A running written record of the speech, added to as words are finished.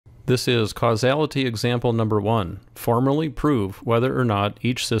This is Causality Example number 1. Formally prove whether or not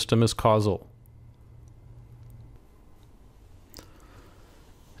each system is causal.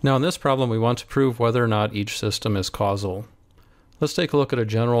 Now in this problem we want to prove whether or not each system is causal. Let's take a look at a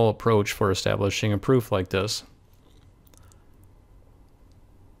general approach for establishing a proof like this.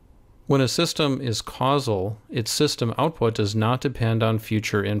 When a system is causal, its system output does not depend on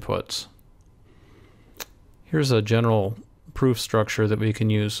future inputs. Here's a general proof structure that we can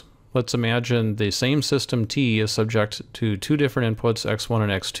use. Let's imagine the same system T is subject to two different inputs, x1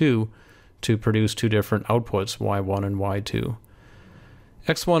 and x2, to produce two different outputs, y1 and y2.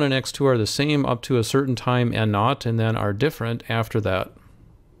 x1 and x2 are the same up to a certain time n naught, and then are different after that.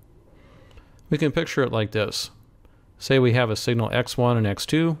 We can picture it like this. Say we have a signal x1 and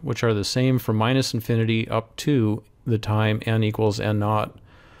x2, which are the same from minus infinity up to the time n equals n naught.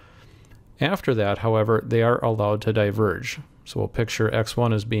 After that, however, they are allowed to diverge. So we'll picture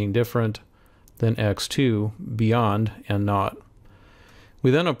x1 as being different than x2 beyond n naught.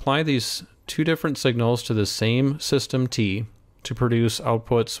 We then apply these two different signals to the same system T to produce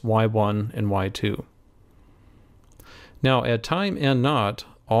outputs y1 and y2. Now at time n naught,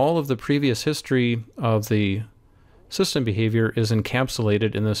 all of the previous history of the system behavior is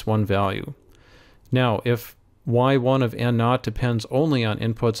encapsulated in this one value. Now if y1 of n naught depends only on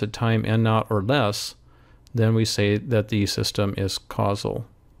inputs at time n naught or less, then we say that the system is causal.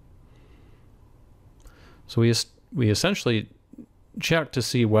 So we essentially check to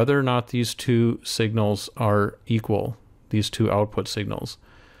see whether or not these two signals are equal, these two output signals.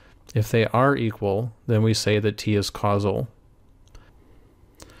 If they are equal, then we say that T is causal.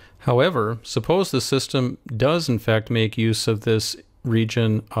 However, suppose the system does in fact make use of this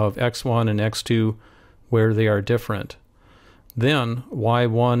region of x1 and x2 where they are different. Then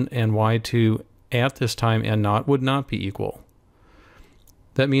y1 and y2 at this time n naught would not be equal.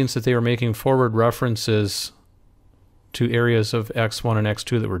 That means that they are making forward references to areas of x1 and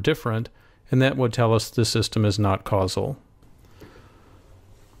x2 that were different, and that would tell us the system is not causal.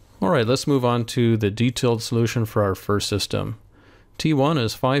 Alright, let's move on to the detailed solution for our first system. T1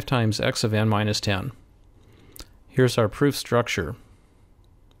 is 5 times x of n minus 10. Here's our proof structure.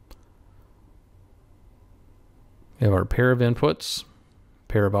 We have our pair of inputs,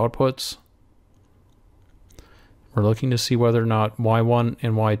 pair of outputs. We're looking to see whether or not y1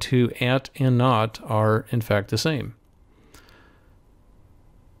 and y2 at n naught are in fact the same.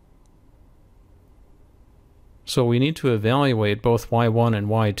 So we need to evaluate both y1 and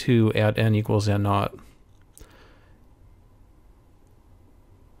y2 at n equals n naught.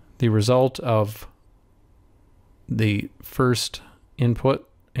 The result of the first input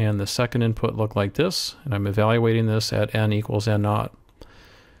and the second input look like this, and I'm evaluating this at n equals n naught.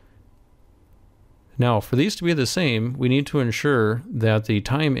 Now, for these to be the same, we need to ensure that the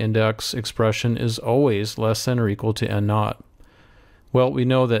time index expression is always less than or equal to n naught. Well, we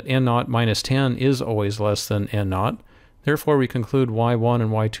know that n naught minus 10 is always less than n naught. Therefore, we conclude y1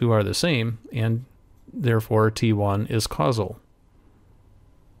 and y2 are the same, and therefore T1 is causal.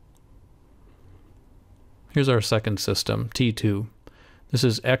 Here's our second system, T2. This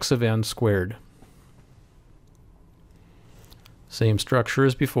is x of n squared. Same structure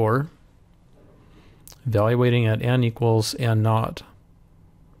as before. Evaluating at n equals n naught.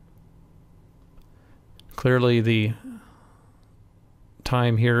 Clearly the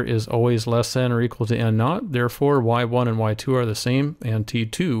time here is always less than or equal to n naught, therefore y1 and y2 are the same, and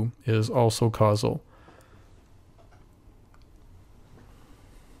T2 is also causal.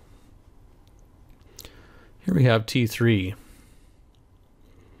 Here we have T3.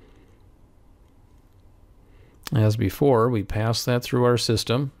 As before, we pass that through our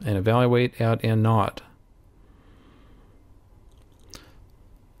system and evaluate at n naught.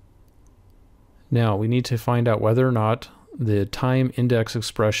 Now we need to find out whether or not the time index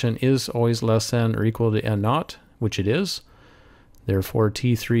expression is always less than or equal to n naught, which it is. Therefore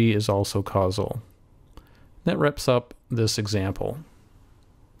T3 is also causal. That wraps up this example.